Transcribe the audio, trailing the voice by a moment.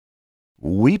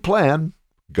We plan,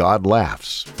 God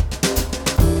laughs.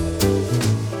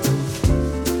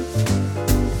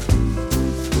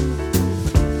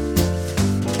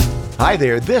 Hi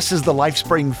there, this is the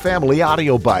LifeSpring Family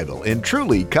Audio Bible, and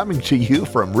truly coming to you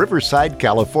from Riverside,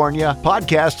 California,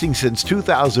 podcasting since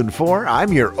 2004,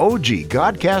 I'm your OG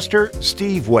Godcaster,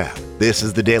 Steve Webb. This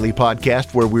is the daily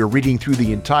podcast where we're reading through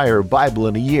the entire Bible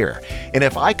in a year. And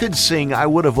if I could sing, I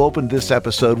would have opened this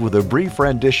episode with a brief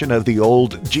rendition of the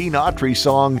old Gene Autry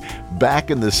song,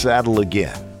 Back in the Saddle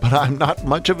Again. But I'm not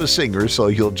much of a singer, so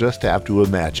you'll just have to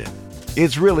imagine.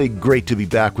 It's really great to be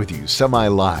back with you,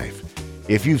 semi-live.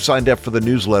 If you've signed up for the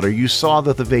newsletter, you saw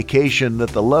that the vacation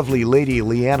that the lovely Lady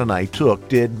Leanne and I took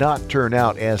did not turn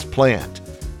out as planned.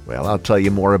 Well, I'll tell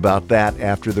you more about that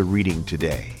after the reading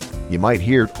today. You might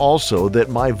hear also that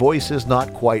my voice is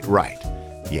not quite right.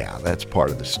 Yeah, that's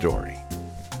part of the story.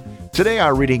 Today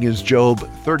our reading is Job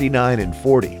 39 and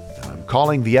 40, and I'm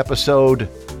calling the episode,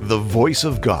 The Voice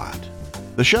of God.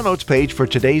 The show notes page for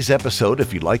today's episode,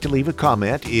 if you'd like to leave a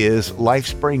comment, is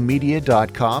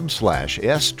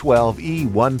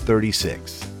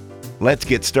lifespringmedia.com/S12E136. Let's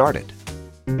get started.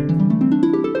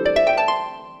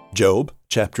 Job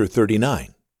chapter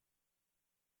 39.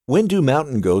 When do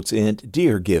mountain goats and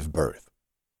deer give birth?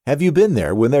 Have you been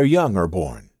there when their young are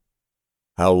born?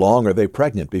 How long are they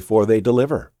pregnant before they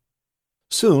deliver?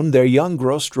 Soon their young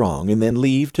grow strong and then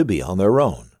leave to be on their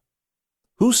own.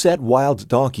 Who set wild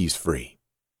donkeys free?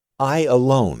 I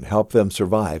alone help them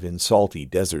survive in salty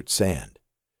desert sand.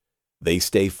 They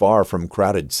stay far from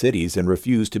crowded cities and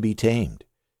refuse to be tamed.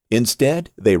 Instead,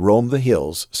 they roam the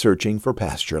hills searching for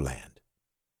pasture land.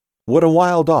 Would a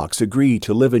wild ox agree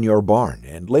to live in your barn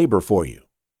and labor for you?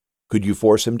 Could you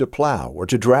force him to plow or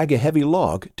to drag a heavy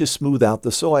log to smooth out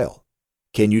the soil?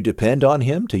 Can you depend on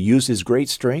him to use his great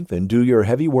strength and do your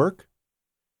heavy work?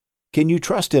 Can you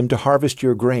trust him to harvest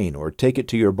your grain or take it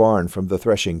to your barn from the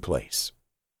threshing place?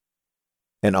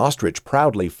 An ostrich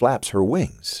proudly flaps her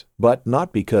wings, but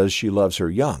not because she loves her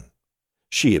young.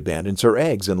 She abandons her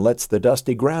eggs and lets the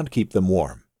dusty ground keep them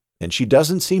warm, and she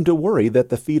doesn't seem to worry that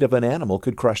the feet of an animal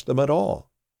could crush them at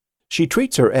all. She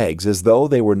treats her eggs as though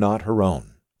they were not her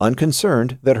own,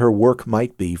 unconcerned that her work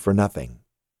might be for nothing.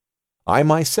 I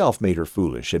myself made her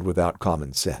foolish and without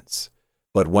common sense,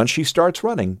 but once she starts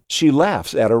running, she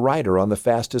laughs at a rider on the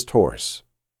fastest horse.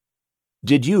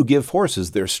 Did you give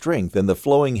horses their strength and the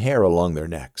flowing hair along their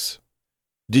necks?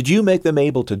 Did you make them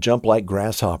able to jump like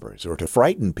grasshoppers or to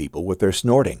frighten people with their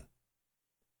snorting?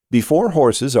 Before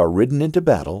horses are ridden into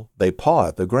battle, they paw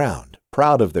at the ground,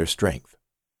 proud of their strength.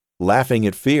 Laughing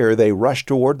at fear, they rush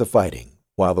toward the fighting,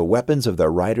 while the weapons of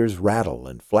their riders rattle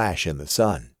and flash in the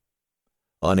sun.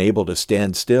 Unable to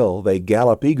stand still, they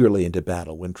gallop eagerly into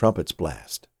battle when trumpets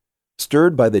blast.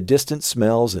 Stirred by the distant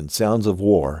smells and sounds of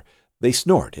war, they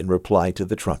snort in reply to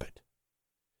the trumpet.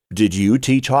 Did you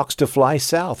teach hawks to fly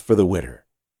south for the winter?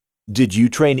 Did you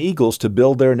train eagles to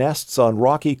build their nests on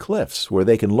rocky cliffs where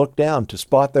they can look down to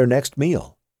spot their next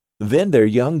meal? Then their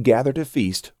young gather to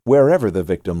feast wherever the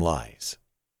victim lies.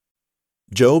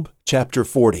 Job chapter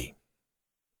 40.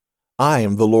 I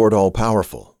am the Lord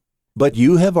all-powerful, but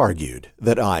you have argued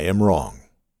that I am wrong.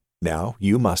 Now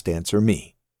you must answer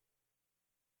me.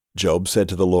 Job said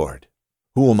to the Lord,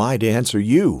 Who am I to answer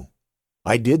you?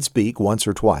 I did speak once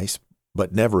or twice,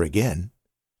 but never again.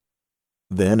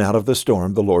 Then out of the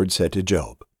storm the Lord said to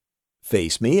Job,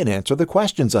 Face me and answer the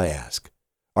questions I ask.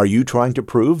 Are you trying to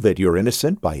prove that you're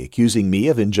innocent by accusing me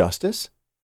of injustice?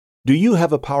 Do you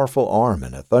have a powerful arm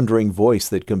and a thundering voice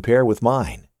that compare with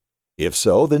mine? If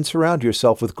so, then surround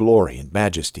yourself with glory and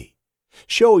majesty.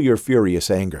 Show your furious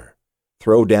anger.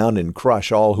 Throw down and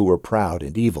crush all who are proud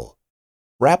and evil.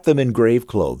 Wrap them in grave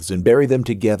clothes and bury them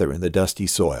together in the dusty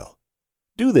soil.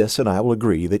 Do this, and I will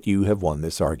agree that you have won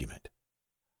this argument.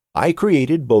 I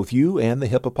created both you and the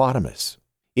hippopotamus.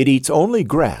 It eats only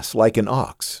grass like an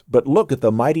ox, but look at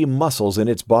the mighty muscles in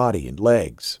its body and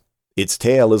legs. Its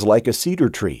tail is like a cedar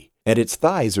tree, and its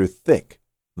thighs are thick.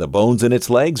 The bones in its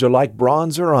legs are like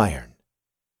bronze or iron.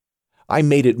 I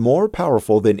made it more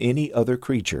powerful than any other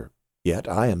creature, yet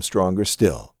I am stronger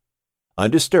still.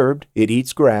 Undisturbed, it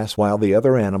eats grass while the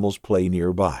other animals play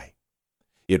nearby.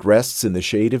 It rests in the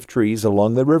shade of trees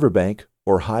along the riverbank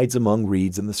or hides among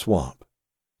reeds in the swamp.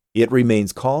 It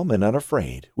remains calm and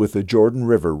unafraid, with the Jordan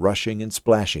River rushing and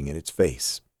splashing in its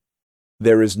face.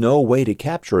 There is no way to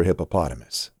capture a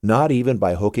hippopotamus, not even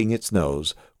by hooking its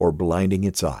nose or blinding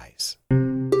its eyes.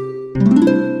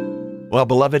 Well,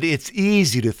 beloved, it's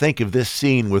easy to think of this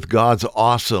scene with God's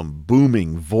awesome,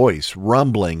 booming voice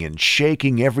rumbling and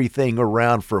shaking everything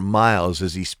around for miles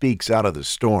as he speaks out of the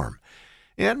storm.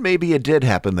 And maybe it did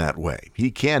happen that way.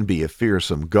 He can be a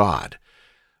fearsome God.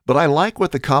 But I like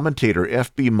what the commentator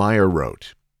F.B. Meyer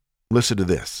wrote. Listen to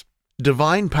this.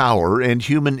 Divine power and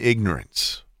human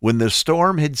ignorance. When the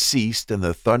storm had ceased and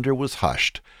the thunder was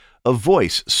hushed, a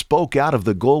voice spoke out of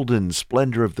the golden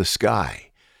splendor of the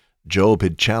sky. Job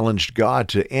had challenged God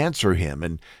to answer him,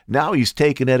 and now he's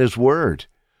taken at his word.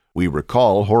 We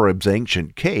recall Horeb's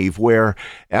ancient cave where,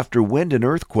 after wind and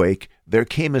earthquake, there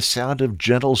came a sound of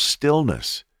gentle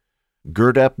stillness.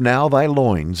 Gird up now thy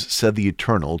loins, said the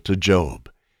Eternal to Job.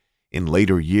 In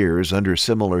later years, under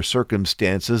similar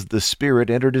circumstances, the Spirit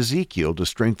entered Ezekiel to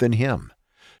strengthen him.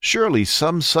 Surely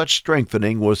some such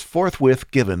strengthening was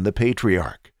forthwith given the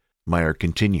patriarch. Meyer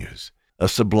continues, a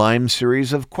sublime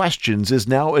series of questions is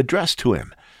now addressed to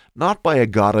him, not by a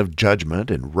God of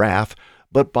judgment and wrath,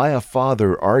 but by a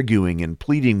father arguing and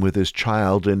pleading with his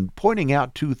child and pointing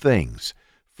out two things.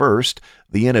 First,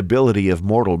 the inability of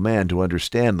mortal man to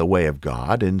understand the way of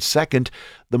God, and second,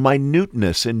 the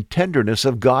minuteness and tenderness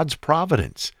of God's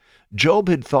providence. Job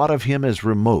had thought of him as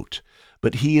remote,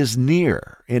 but he is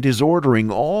near and is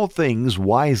ordering all things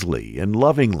wisely and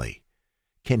lovingly.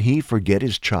 Can he forget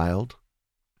his child?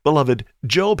 Beloved,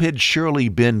 Job had surely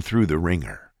been through the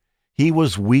ringer. He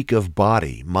was weak of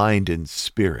body, mind, and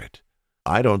spirit.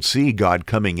 I don't see God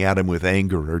coming at him with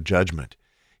anger or judgment.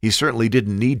 He certainly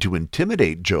didn't need to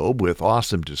intimidate Job with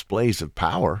awesome displays of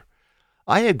power.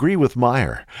 I agree with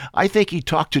Meyer. I think he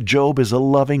talked to Job as a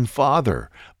loving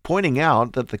father, pointing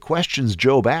out that the questions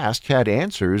Job asked had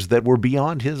answers that were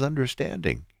beyond his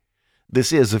understanding.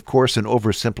 This is, of course, an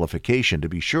oversimplification, to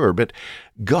be sure, but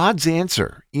God's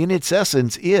answer, in its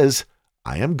essence, is,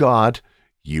 I am God,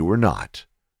 you are not.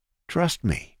 Trust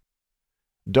me.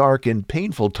 Dark and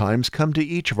painful times come to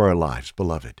each of our lives,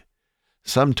 beloved.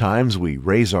 Sometimes we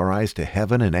raise our eyes to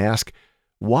heaven and ask,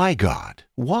 why, God?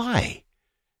 Why?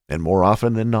 And more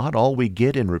often than not, all we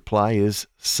get in reply is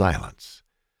silence.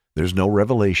 There's no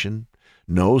revelation,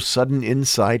 no sudden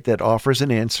insight that offers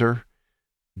an answer,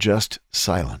 just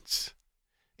silence.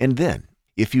 And then,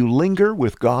 if you linger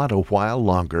with God a while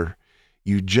longer,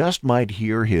 you just might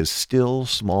hear his still,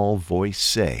 small voice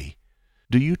say,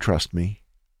 do you trust me?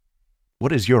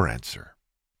 What is your answer?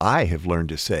 I have learned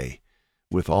to say,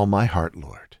 with all my heart,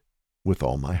 Lord, with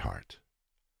all my heart.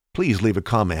 Please leave a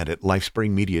comment at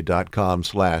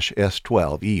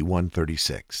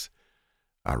lifespringmedia.com/S12E136.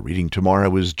 Our reading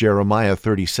tomorrow is Jeremiah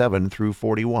 37 through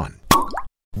 41.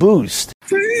 Boost.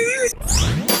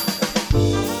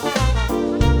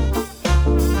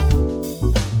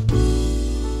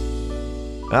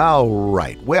 All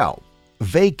right, well,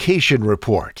 vacation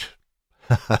report.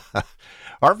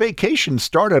 Our vacation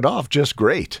started off just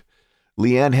great.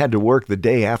 Leanne had to work the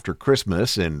day after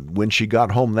Christmas, and when she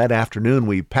got home that afternoon,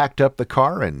 we packed up the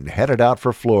car and headed out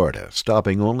for Florida,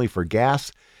 stopping only for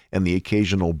gas and the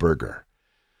occasional burger.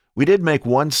 We did make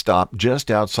one stop just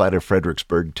outside of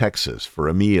Fredericksburg, Texas, for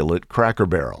a meal at Cracker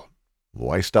Barrel.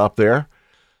 Why stop there?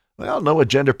 Well, no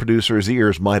agenda producer's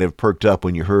ears might have perked up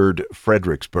when you heard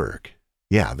Fredericksburg.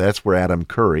 Yeah, that's where Adam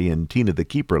Curry and Tina the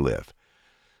Keeper live.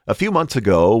 A few months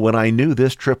ago, when I knew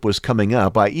this trip was coming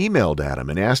up, I emailed Adam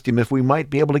and asked him if we might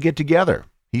be able to get together.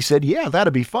 He said, yeah,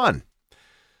 that'd be fun.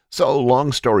 So,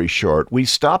 long story short, we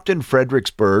stopped in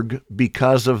Fredericksburg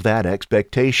because of that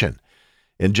expectation.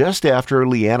 And just after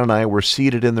Leanne and I were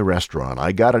seated in the restaurant,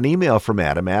 I got an email from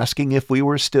Adam asking if we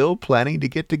were still planning to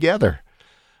get together.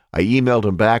 I emailed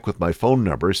him back with my phone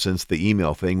number since the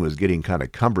email thing was getting kind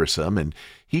of cumbersome, and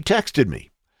he texted me.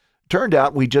 Turned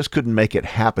out we just couldn't make it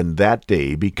happen that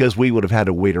day because we would have had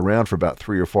to wait around for about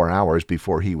 3 or 4 hours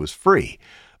before he was free.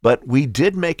 But we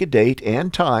did make a date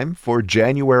and time for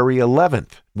January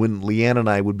 11th, when Leanne and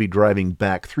I would be driving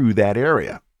back through that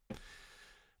area.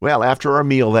 Well, after our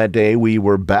meal that day, we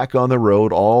were back on the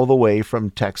road all the way from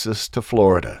Texas to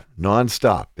Florida,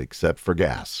 nonstop except for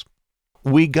gas.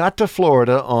 We got to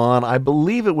Florida on, I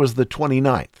believe it was the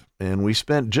 29th, and we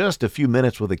spent just a few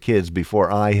minutes with the kids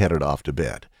before I headed off to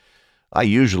bed. I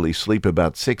usually sleep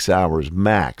about 6 hours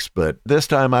max, but this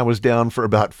time I was down for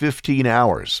about 15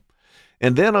 hours.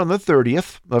 And then on the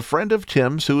 30th, a friend of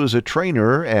Tim's who is a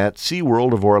trainer at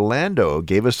SeaWorld of Orlando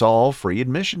gave us all free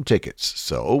admission tickets,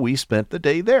 so we spent the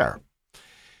day there.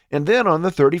 And then on the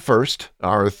 31st,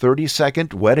 our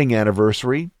 32nd wedding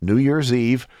anniversary, New Year's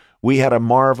Eve, we had a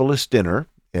marvelous dinner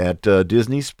at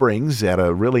Disney Springs at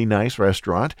a really nice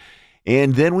restaurant.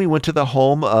 And then we went to the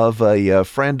home of a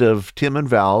friend of Tim and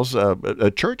Val's,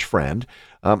 a church friend,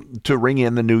 to ring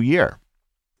in the new year.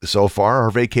 So far,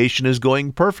 our vacation is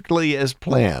going perfectly as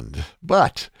planned.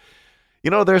 But,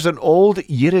 there's an old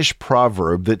Yiddish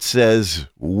proverb that says,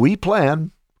 we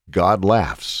plan, God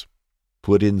laughs.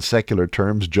 Put in secular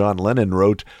terms, John Lennon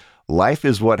wrote, Life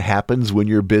is what happens when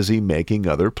you're busy making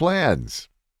other plans.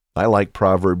 I like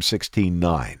Proverbs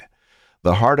 16:9.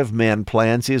 The heart of man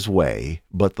plans his way,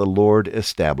 but the Lord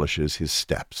establishes his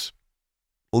steps.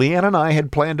 Leanne and I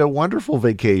had planned a wonderful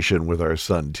vacation with our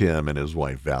son Tim and his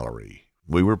wife Valerie.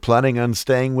 We were planning on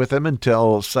staying with them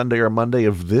until Sunday or Monday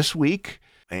of this week,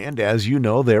 and as you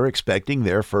know, they're expecting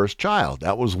their first child.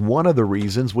 That was one of the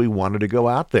reasons we wanted to go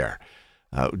out there.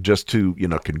 Just to,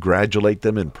 congratulate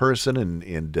them in person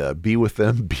and be with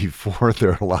them before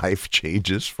their life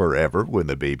changes forever when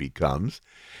the baby comes.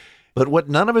 But what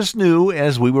none of us knew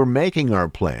as we were making our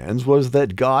plans was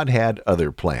that God had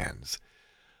other plans.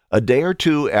 A day or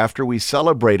two after we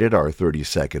celebrated our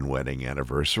 32nd wedding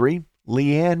anniversary,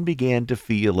 Leanne began to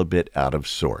feel a bit out of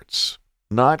sorts.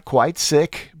 Not quite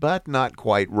sick, but not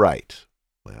quite right.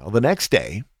 Well, the next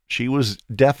day, she was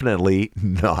definitely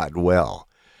not well.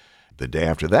 The day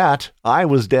after that, I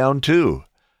was down too.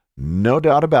 No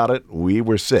doubt about it, we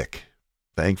were sick.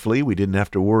 Thankfully, we didn't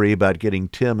have to worry about getting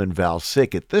Tim and Val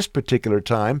sick at this particular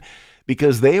time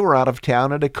because they were out of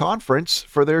town at a conference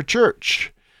for their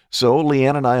church. So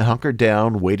Leanne and I hunkered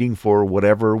down waiting for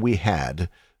whatever we had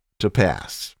to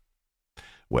pass.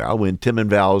 Well, when Tim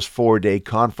and Val's 4-day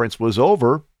conference was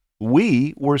over,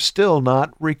 we were still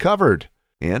not recovered.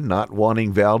 And not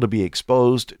wanting Val to be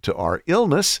exposed to our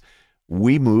illness,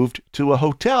 we moved to a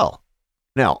hotel.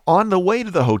 Now, on the way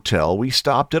to the hotel, we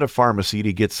stopped at a pharmacy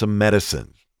to get some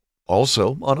medicine.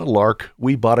 Also, on a lark,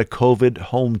 we bought a COVID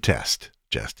home test,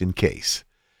 just in case.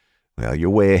 Well, you're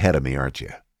way ahead of me, aren't you?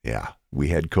 Yeah, we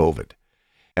had COVID.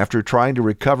 After trying to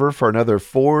recover for another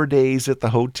 4 days at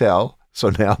the hotel, so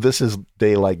now this is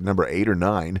day like number 8 or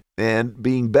 9, and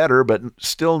being better but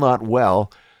still not well,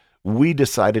 we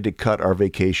decided to cut our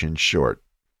vacation short,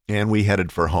 and we headed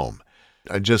for home.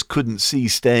 I just couldn't see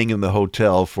staying in the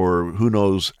hotel for who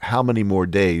knows how many more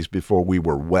days before we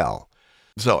were well.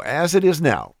 So as it is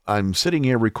now, I'm sitting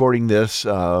here recording this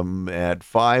at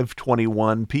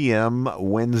 5:21 p.m.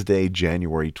 Wednesday,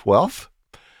 January 12th.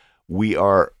 We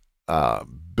are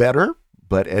better,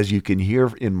 but as you can hear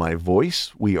in my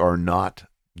voice, we are not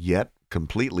yet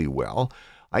completely well.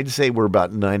 I'd say we're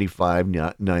about 95,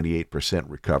 98%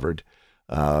 recovered.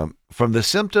 From the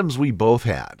symptoms we both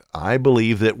had, I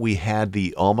believe that we had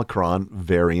the Omicron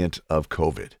variant of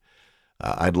COVID.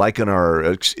 I'd liken our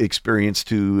experience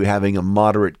to having a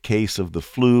moderate case of the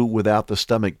flu without the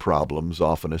stomach problems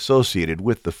often associated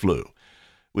with the flu.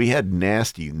 We had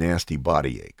nasty, nasty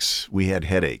body aches. We had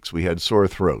headaches. We had sore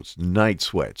throats, night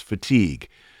sweats, fatigue.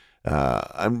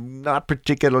 I'm not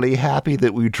particularly happy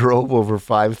that we drove over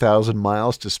 5,000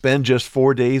 miles to spend just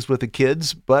 4 days with the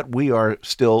kids, but we are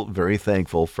still very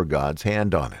thankful for God's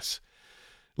hand on us.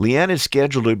 Leanne is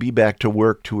scheduled to be back to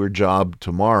work to her job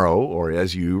tomorrow, or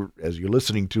as you're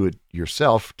listening to it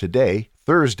yourself today,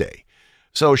 Thursday.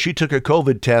 So she took a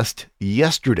COVID test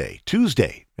yesterday,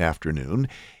 Tuesday afternoon,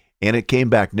 and it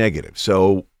came back negative.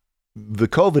 So the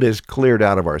COVID is cleared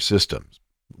out of our systems.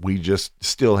 We just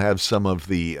still have some of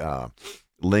the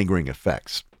lingering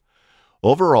effects.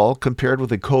 Overall, compared with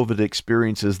the COVID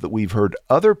experiences that we've heard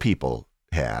other people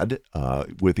had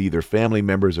with either family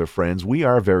members or friends, we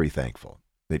are very thankful.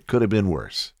 It could have been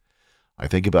worse. I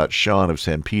think about Sean of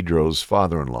San Pedro's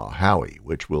father-in-law, Howie,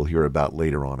 which we'll hear about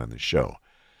later on in the show.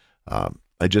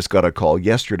 I just got a call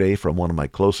yesterday from one of my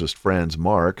closest friends,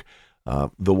 Mark.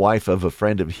 The wife of a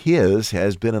friend of his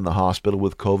has been in the hospital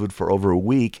with COVID for over a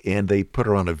week, and they put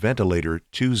her on a ventilator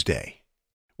Tuesday.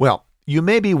 Well, you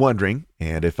may be wondering,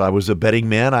 and if I was a betting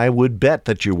man, I would bet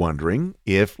that you're wondering,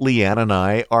 if Leanne and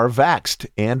I are vaxxed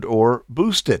and or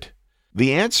boosted.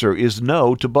 The answer is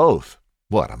no to both.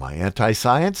 What, am I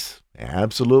anti-science?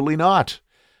 Absolutely not.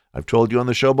 I've told you on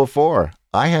the show before,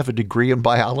 I have a degree in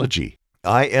biology.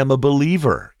 I am a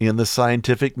believer in the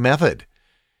scientific method.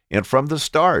 And from the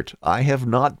start, I have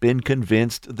not been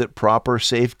convinced that proper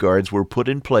safeguards were put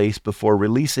in place before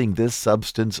releasing this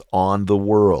substance on the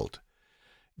world.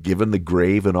 Given the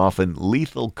grave and often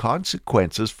lethal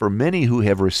consequences for many who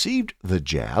have received the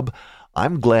jab,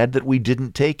 I'm glad that we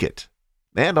didn't take it.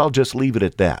 And I'll just leave it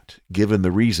at that, given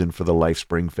the reason for the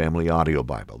LifeSpring Family Audio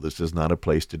Bible. This is not a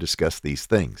place to discuss these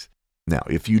things. Now,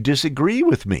 if you disagree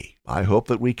with me, I hope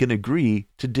that we can agree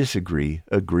to disagree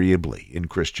agreeably in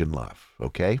Christian love,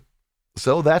 okay?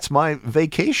 So that's my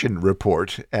vacation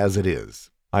report as it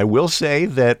is. I will say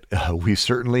that we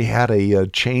certainly had a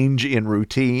change in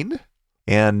routine,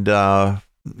 and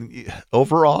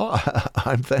overall,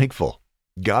 I'm thankful.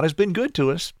 God has been good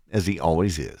to us, as he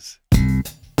always is.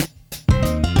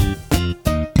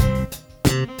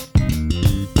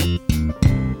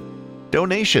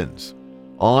 Donations.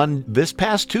 On this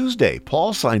past Tuesday,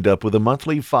 Paul signed up with a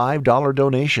monthly $5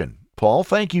 donation. Paul,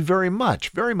 thank you very much.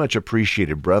 Very much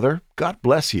appreciated, brother. God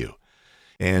bless you.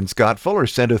 And Scott Fuller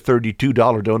sent a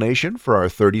 $32 donation for our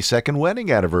 32nd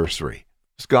wedding anniversary.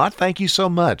 Scott, thank you so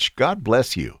much. God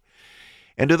bless you.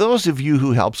 And to those of you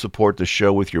who help support the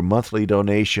show with your monthly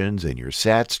donations and your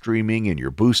sat streaming and your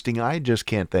boosting, I just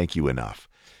can't thank you enough.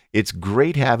 It's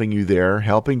great having you there,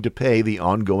 helping to pay the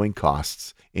ongoing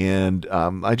costs. And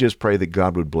I just pray that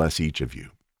God would bless each of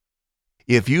you.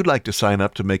 If you'd like to sign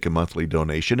up to make a monthly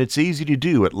donation, it's easy to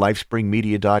do at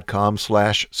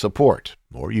lifespringmedia.com/support,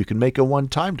 or you can make a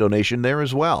one-time donation there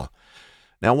as well.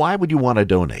 Now, why would you want to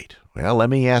donate? Well, let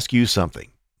me ask you something.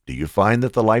 Do you find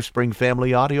that the LifeSpring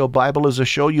Family Audio Bible is a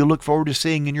show you look forward to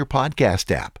seeing in your podcast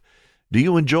app? Do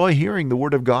you enjoy hearing the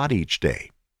Word of God each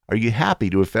day? Are you happy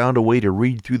to have found a way to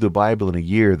read through the Bible in a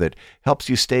year that helps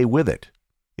you stay with it?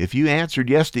 If you answered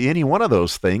yes to any one of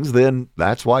those things, then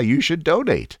that's why you should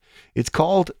donate. It's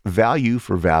called Value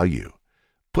for Value.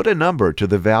 Put a number to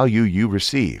the value you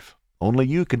receive. Only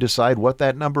you can decide what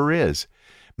that number is.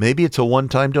 Maybe it's a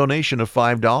one-time donation of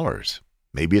 $5.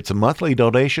 Maybe it's a monthly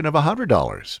donation of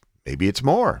 $100. Maybe it's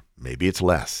more. Maybe it's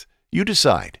less. You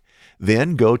decide.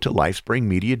 Then go to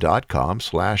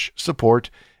lifespringmedia.com/support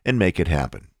and make it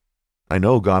happen. I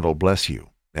know God will bless you,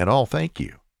 and I'll thank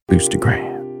you.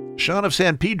 Boostagram. Sean of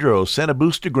San Pedro sent a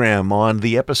boostagram on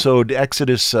the episode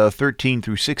Exodus 13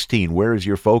 through 16, Where is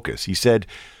Your Focus? He said,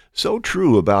 so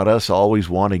true about us always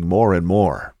wanting more and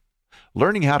more.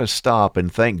 Learning how to stop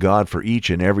and thank God for each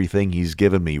and everything He's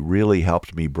given me really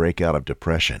helped me break out of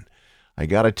depression. I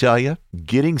got to tell you,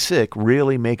 getting sick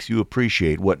really makes you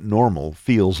appreciate what normal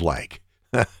feels like.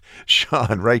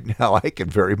 Sean, right now I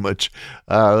can very much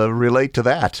relate to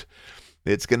that.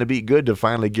 It's going to be good to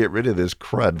finally get rid of this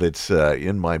crud that's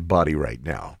in my body right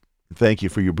now. Thank you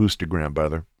for your boostagram,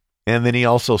 brother. And then he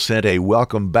also sent a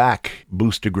welcome back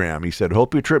boostagram. He said,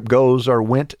 hope your trip goes or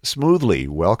went smoothly.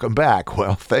 Welcome back.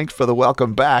 Well, thanks for the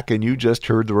welcome back, and you just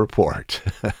heard the report.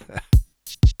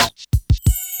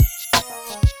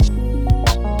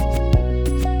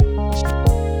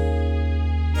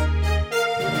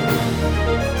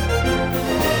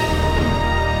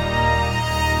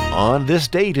 On this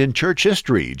date in church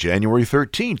history, January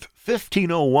 13th,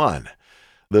 1501,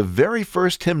 the very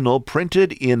first hymnal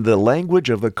printed in the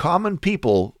language of the common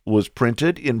people was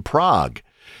printed in Prague.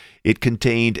 It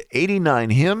contained 89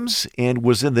 hymns and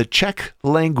was in the Czech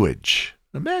language.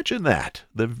 Imagine that.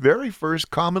 The very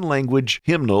first common language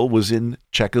hymnal was in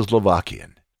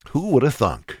Czechoslovakian. Who would have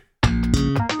thunk?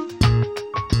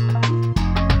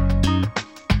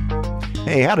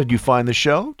 Hey, how did you find the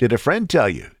show? Did a friend tell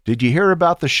you? Did you hear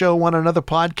about the show on another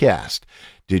podcast?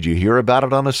 Did you hear about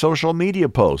it on a social media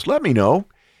post? Let me know.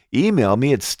 Email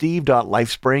me at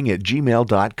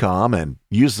steve.lifespring@gmail.com and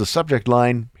use the subject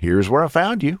line, Here's Where I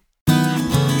Found You.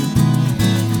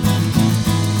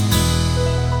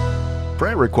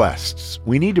 Prayer requests.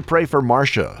 We need to pray for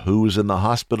Marcia, who's in the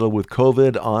hospital with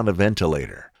COVID on a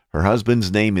ventilator. Her husband's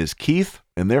name is Keith,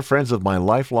 and they're friends of my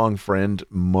lifelong friend,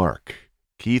 Mark.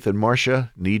 Keith and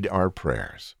Marcia need our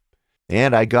prayers.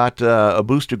 And I got a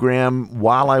boostagram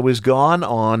while I was gone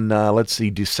on,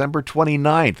 December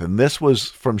 29th. And this was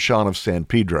from Sean of San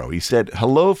Pedro. He said,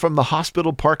 hello from the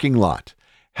hospital parking lot.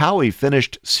 Howie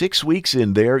finished 6 weeks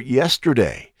in there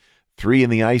yesterday. 3 in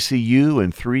the ICU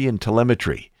and 3 in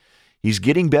telemetry. He's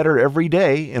getting better every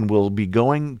day and will be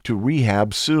going to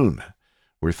rehab soon.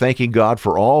 We're thanking God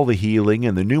for all the healing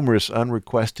and the numerous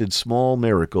unrequested small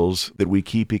miracles that we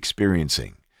keep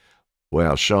experiencing.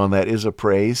 Well, Sean, that is a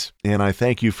praise, and I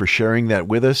thank you for sharing that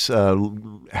with us.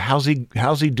 How's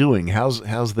he doing?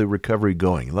 How's the recovery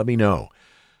going? Let me know.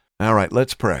 All right,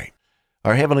 let's pray.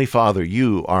 Our Heavenly Father,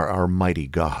 you are our mighty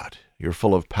God. You're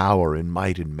full of power and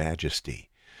might and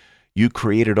majesty. You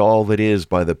created all that is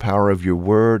by the power of your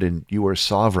word, and you are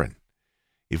sovereign.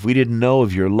 If we didn't know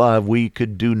of your love, we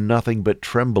could do nothing but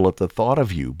tremble at the thought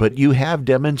of you. But you have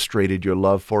demonstrated your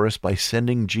love for us by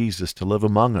sending Jesus to live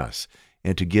among us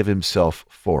and to give himself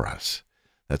for us.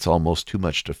 That's almost too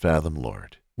much to fathom,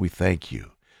 Lord. We thank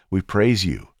you. We praise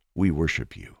you. We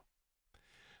worship you.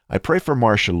 I pray for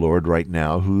Marcia, Lord, right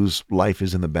now, whose life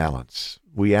is in the balance.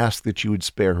 We ask that you would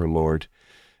spare her, Lord.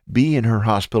 Be in her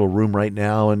hospital room right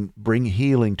now and bring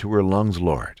healing to her lungs,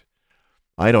 Lord.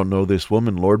 I don't know this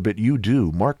woman, Lord, but you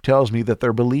do. Mark tells me that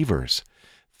they're believers.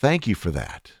 Thank you for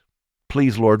that.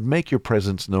 Please, Lord, make your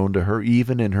presence known to her,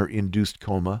 even in her induced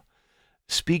coma.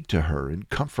 Speak to her and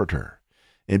comfort her,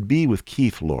 and be with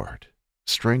Keith, Lord.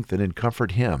 Strengthen and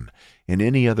comfort him and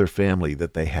any other family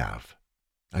that they have.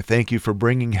 I thank you for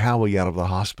bringing Howie out of the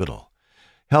hospital.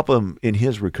 Help him in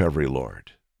his recovery,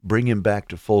 Lord. Bring him back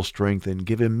to full strength and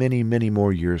give him many, many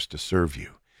more years to serve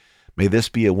you. May this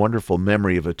be a wonderful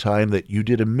memory of a time that you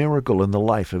did a miracle in the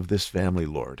life of this family,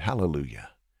 Lord. Hallelujah.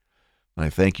 I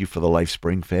thank you for the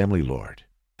LifeSpring family, Lord.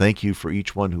 Thank you for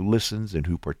each one who listens and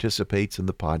who participates in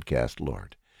the podcast,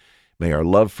 Lord. May our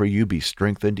love for you be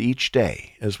strengthened each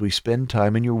day as we spend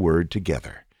time in your word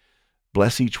together.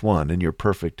 Bless each one in your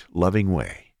perfect, loving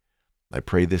way. I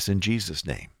pray this in Jesus'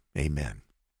 name. Amen.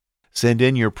 Send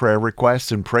in your prayer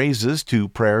requests and praises to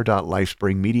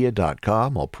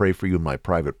prayer.lifespringmedia.com. I'll pray for you in my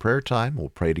private prayer time. We'll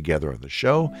pray together on the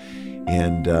show,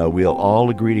 and we'll all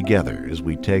agree together as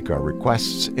we take our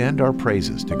requests and our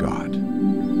praises to God.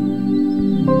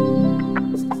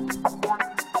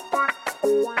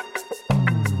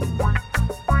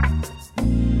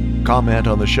 Comment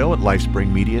on the show at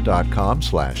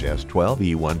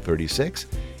lifespringmedia.com/S12E136.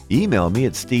 Email me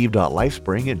at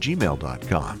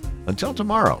steve.lifespring@gmail.com. Until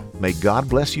tomorrow, may God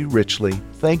bless you richly.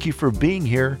 Thank you for being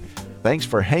here. Thanks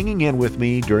for hanging in with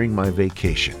me during my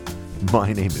vacation.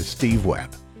 My name is Steve Webb.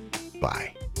 Bye.